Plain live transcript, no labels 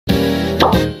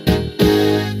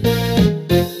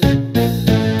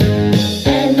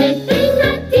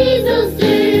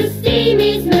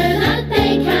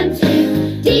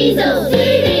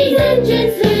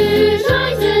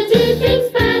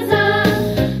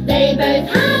both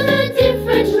have a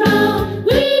different role.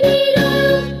 We need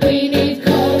oil, we need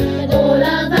coal, but all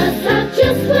of us have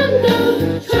just one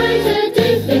goal, trying to do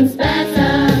things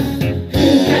better. Who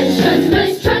can shunt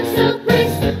most trucks or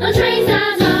bricks on trains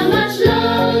that are much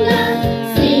longer?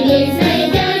 Steamies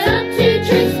may get up to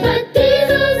tricks, but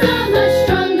diesels are much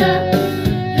stronger.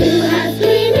 Who has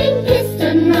gleaming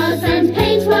piston rods and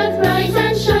paintwork bright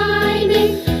and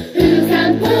shining? Who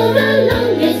can pull the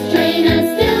longest train and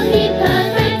still keep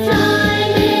perfect timing?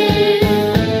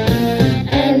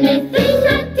 Anything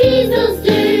that diesels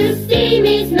do,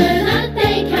 steamies know that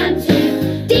they can too.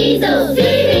 Diesels do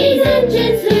these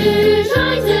engines who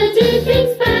try to do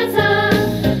things better.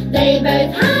 They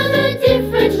both have a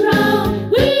different role.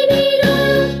 We need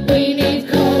oil, we need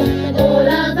coal, but all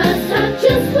of us have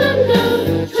just one goal,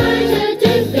 trying to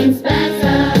do things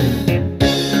better.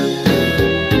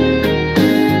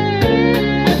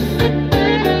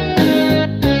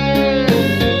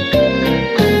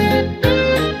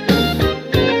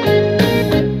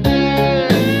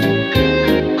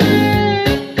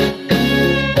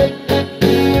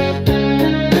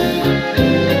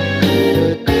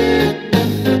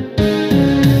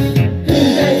 Who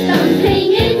goes bumping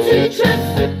into trucks,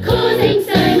 causing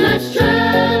so much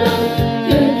trouble?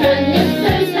 Who can lift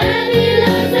those heavy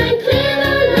loads and clear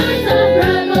the lines of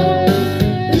rubble?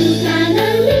 Who can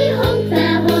only honk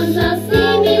their horns while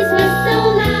steamies whistle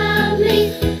loudly?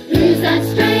 Who's that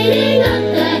straining up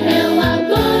the hill while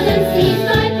Gordon sees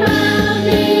by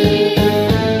proudly?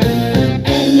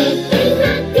 Anything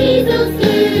that diesels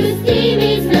do,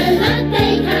 steamies know that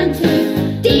they can too.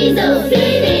 Diesels do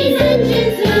these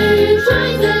engines who try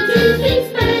to do things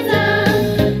better.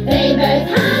 They both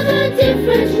have a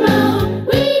different role.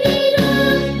 We need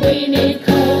oil, we need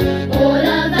coal, all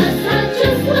of us have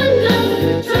just one goal,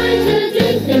 trying to do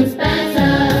things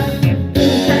better. Who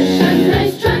can shunt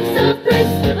those trucks or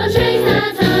bricks on trains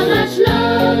that are much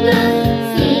longer?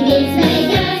 Steamies may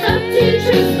get up to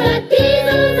tricks, but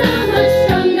diesels are much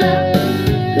stronger.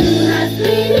 Who has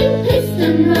gleaming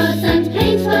piston rods and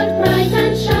paintwork bright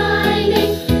and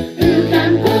shining? Who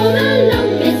can pull the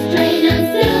longest train and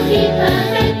still keep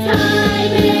perfect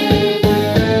timing?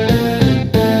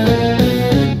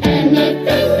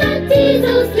 Anything that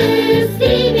diesels do,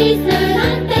 steamies know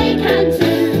that they can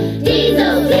too.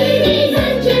 Diesels do these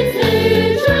engines who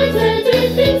try to do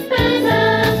things better.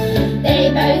 They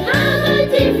both have a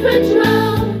different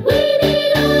role. We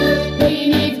need oil, we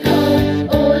need coal,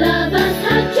 all of us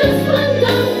have just one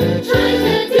goal, trying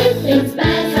to do things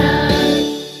better.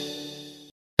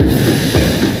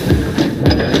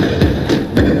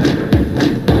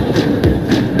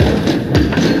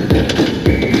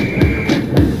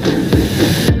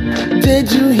 Did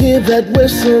you hear that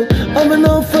whistle of an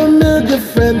old familiar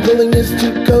friend pulling his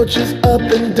two coaches up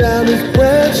and down his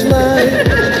branch line?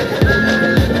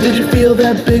 Did you feel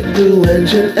that big blue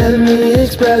engine and the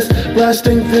express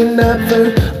blasting through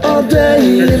Knapford all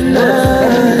day and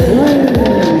night?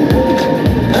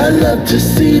 I love to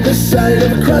see the sight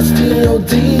of a crusty old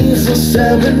diesel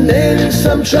serenading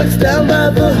some trucks down by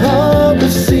the harbor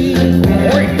sea,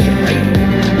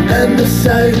 and the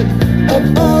sight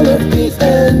of all of these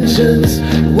engines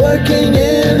working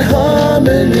in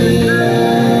harmony.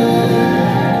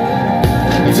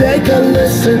 Take a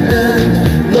listen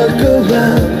and look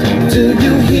around. Do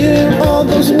you hear all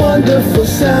those wonderful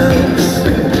sounds?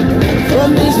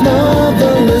 From these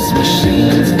marvelous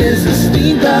machines is the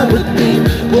steam-powered beam,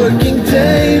 working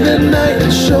day to night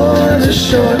and shore to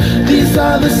shore. These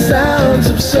are the sounds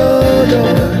of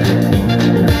Sodor.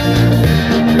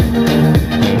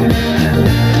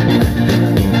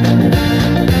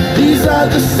 These are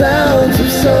the sounds of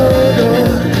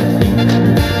Sodor.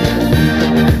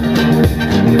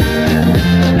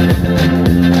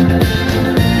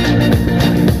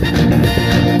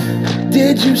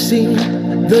 Did you see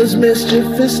those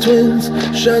mischievous twins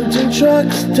shunting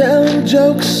trucks, telling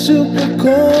jokes super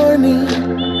corny?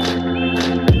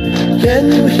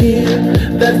 Can you hear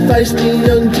that feisty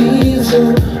young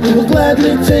diesel who will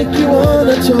gladly take you on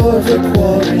a tour of her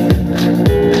quarry?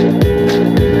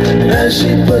 As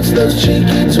she puts those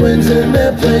cheeky twins in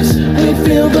their place, we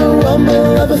feel the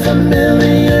rumble of a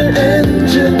familiar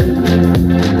engine.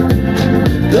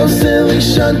 Those silly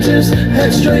shunters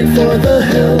head straight for the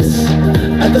hills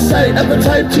at the sight of the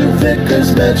Type 2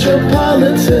 Vickers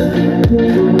Metropolitan.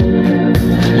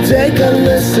 Take a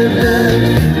listen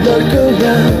and look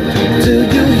around. Do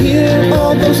you hear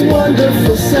all those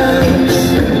wonderful sounds?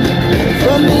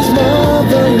 From these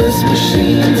marvelous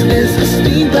machines is the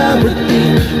steam-powered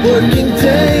beam, working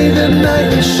day to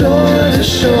night and shore to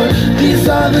shore. These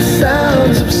are the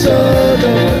sounds of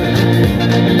Sodor.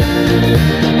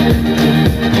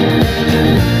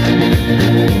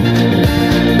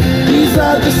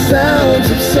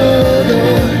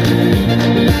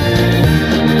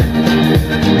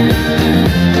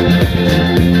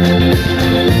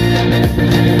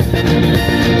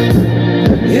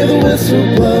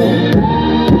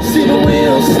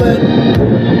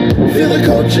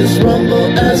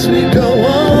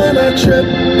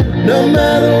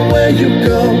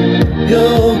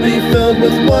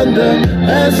 wonder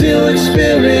as you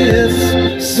experience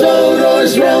slow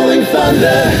doors rolling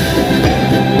thunder.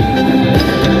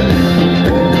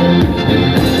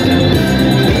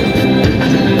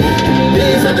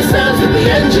 These are the sounds that the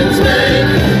engines make.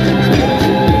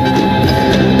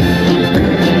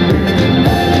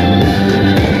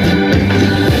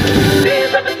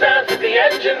 These are the sounds that the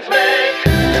engines make.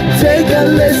 Take a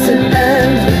listen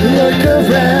and look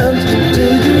around. Do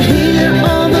you hear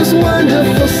all those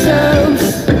wonderful sounds?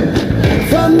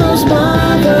 From those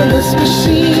marvelous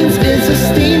machines is a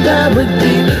steam-powered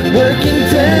beat, working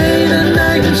day and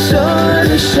night and shore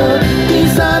to shore.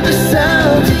 These are the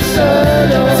sounds of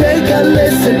Sodor. Take a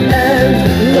listen and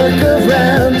look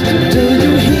around. Do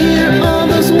you hear all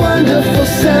those wonderful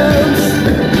sounds?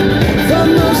 From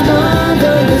those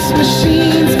marvelous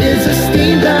machines is a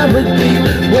steam-powered beat,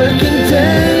 working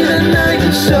day and night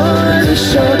and shore to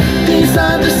shore. These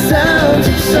are the sounds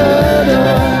of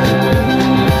Sodor.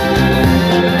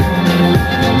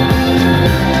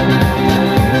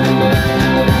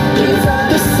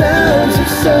 Sounds of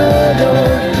Sodor.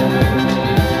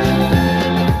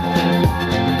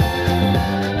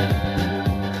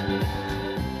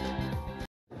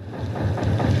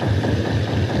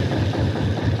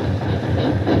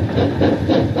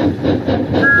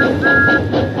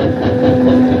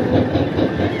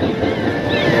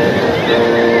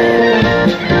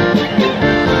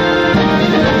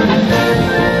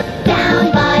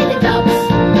 Down by the docks,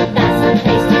 that's the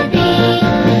place to be.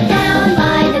 Down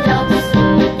by the docks,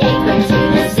 gateway to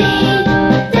the sea.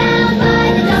 Down by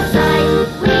the dockside,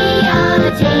 we are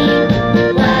the team,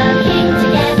 working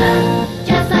together,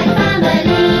 just like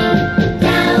family.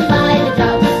 Down by the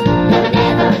docks, you're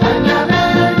never on your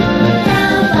own.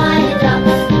 Down by the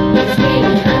docks, it's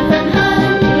really home from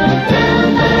home. Down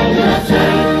by the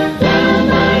dockside, down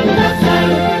by the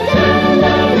dockside, down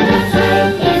by the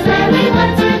dockside is where we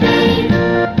want to be.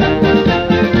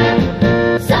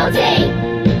 Salty,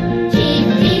 Chief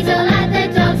Diesel at the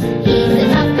docks, he's the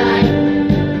tough guy.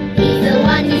 He's the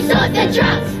one who sorts the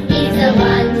trucks. He's the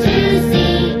one to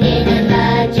see in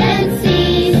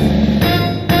emergencies.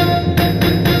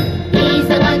 He's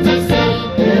the one to see,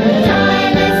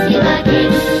 tirelessly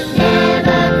working,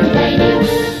 never complaining,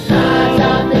 part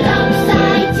of the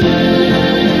dockside team.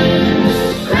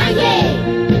 Cranky,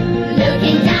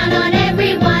 looking down on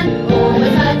everyone,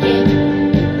 always working,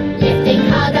 lifting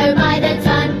cargo by the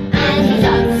ton, and he's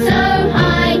up so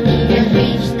high he can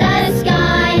reach the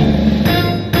sky.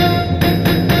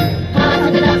 Part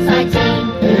of the dockside team,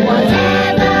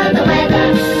 whatever the weather,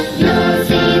 you'll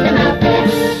see them out there.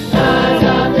 Part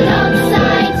of the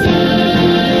dockside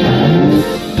team.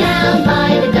 Down by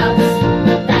the docks,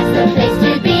 that's the place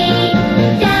to be.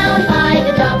 Down by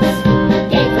the docks,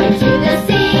 gateway to the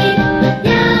sea.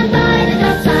 Down by the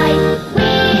dockside,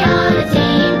 we are the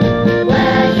team,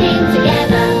 working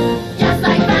together, just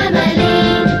like family.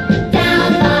 Down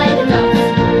by the docks,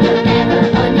 you're never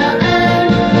on your own.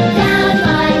 Down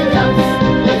by the docks,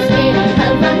 it's really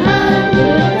home from home.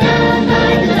 Down by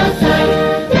the dockside,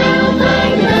 down by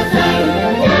the dockside,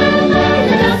 down by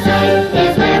the dockside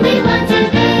is where we want to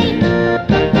be.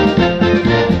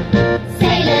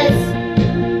 Sailors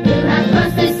who have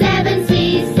crossed the 7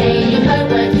 seas, sailing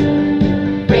homeward,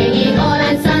 bringing all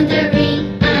and sundry,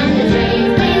 and the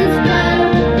trade winds blow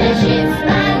their ships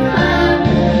back home,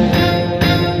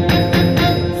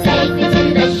 safely to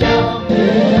the shore.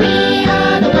 We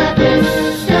are the workers,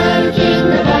 stoking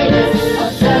the boilers of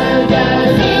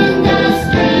Sodor's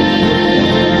industry.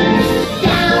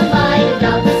 Down by the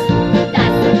docks,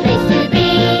 that's the place to be.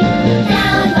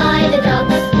 Down by the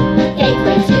docks,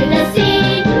 gateway to the sea.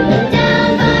 Down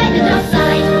by the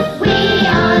dockside, we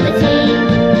are the team,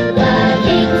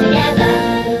 working together,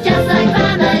 just like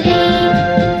family.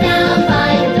 Down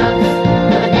by the docks,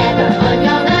 you're never on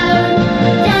your own.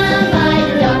 Down by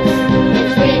the docks,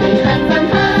 it's really home from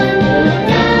home.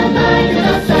 Down by the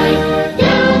dockside,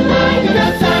 down by the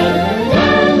dockside,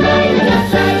 down by the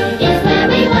dockside is where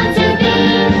we want to be.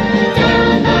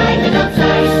 Down by the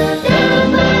dockside, down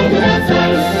by the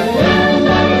dockside, down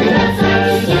by the dockside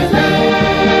is where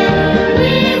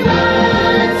we want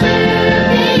to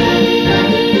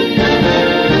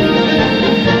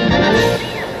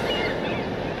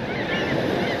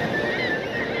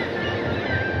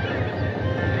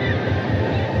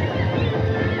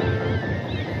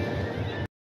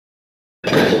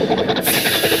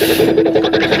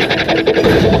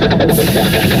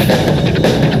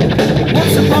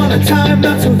Once upon a time,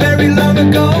 not so very long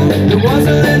ago, there was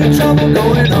a little trouble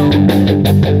going on.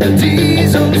 The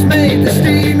diesels made the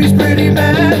steamies pretty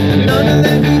mad, and none of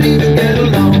them could even get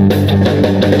along.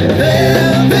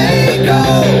 There they go,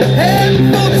 heading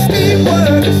for the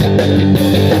steamworks.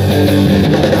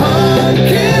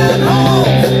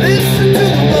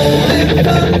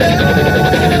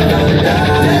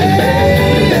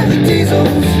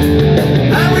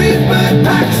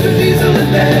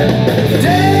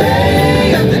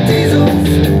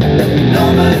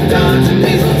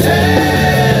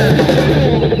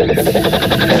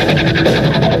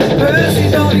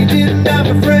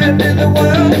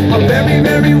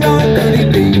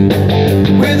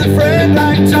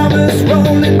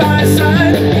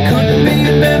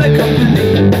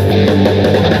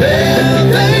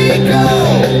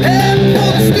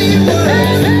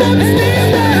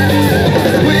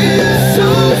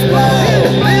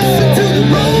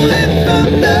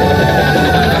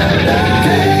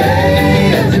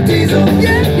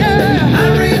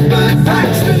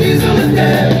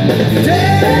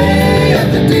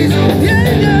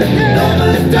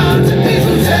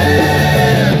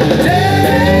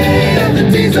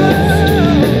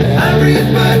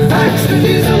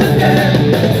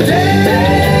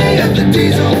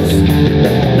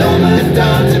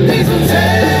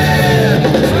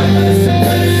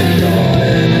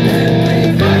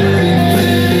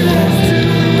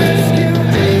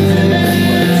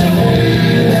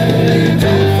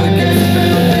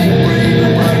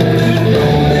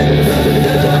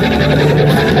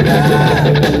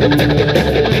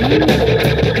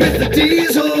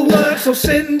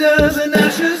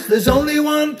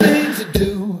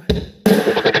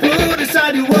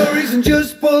 aside your worries and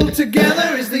just pull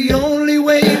together is the only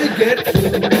way to get through.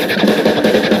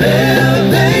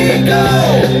 There they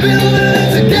go, building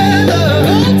it together,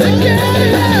 all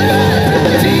together.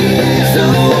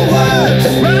 Diesel works,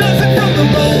 rising from the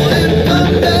rolling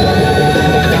thunder.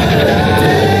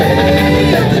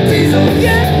 Day of the diesel,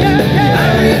 yeah, yeah, yeah. I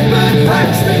read my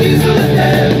facts, the diesel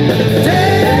ahead.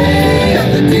 Day of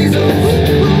the diesel,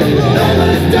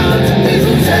 Norman's down to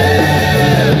diesel's head.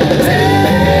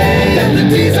 Day of the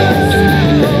diesel,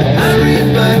 I read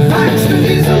my facts, the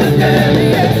diesel ahead.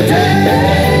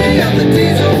 Day of the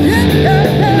diesel,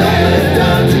 Norman's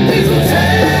down to diesel's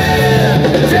head.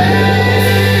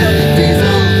 Day of the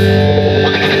diesel.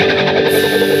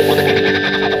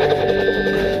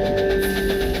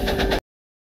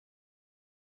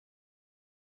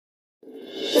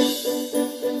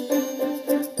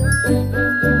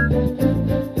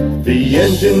 The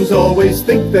engines always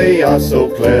think they are so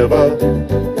clever,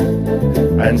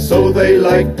 and so they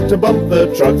like to bump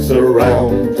the trucks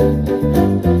around.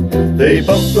 They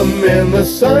bump them in the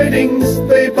sidings,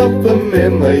 they bump them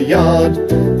in the yard.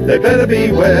 They better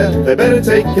beware, they better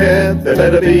take care, they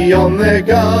better be on their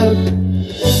guard.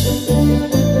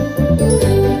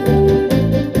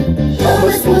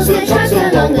 Thomas pulls the trucks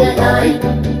along the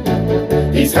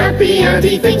line. He's happy and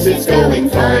he thinks it's going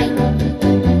fine.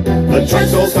 The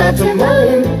trucks all start to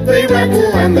moan, they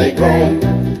rattle and they groan.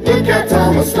 Look out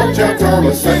Thomas, watch out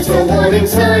Thomas, that's a warning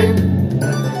sign.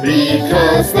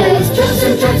 Because those jumps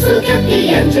and trucks will get the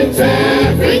engines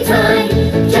every time.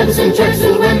 Jumps and trucks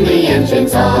will run the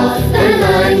engines off the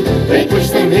line. They push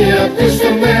them here, push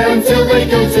them there until they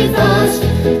go too fast.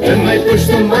 Then they push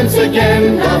them once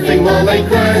again, laughing while they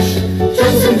crash.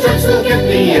 Jumps and trucks will get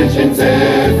the engines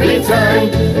every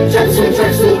time. Jumps and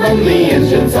trucks will run the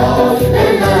engines off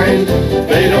the line.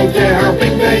 They don't care how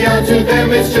big they are, to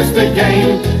them it's just a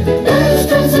game. Those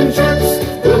jumps and trucks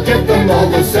We'll get them all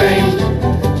the same.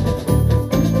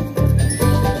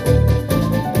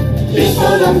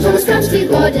 Before long Thomas comes to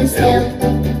Gordon still.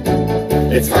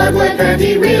 It's hard work and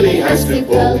he really has to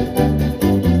pull.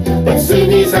 But soon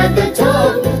he's at the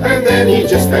top, and then he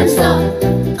just can't stop.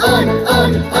 On,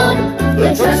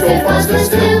 The trucks go faster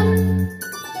still.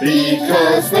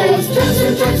 Because those jumps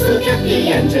and trucks will get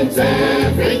the engines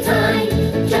every time.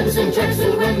 Jumps and trucks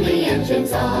will run the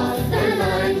engines off the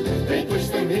line.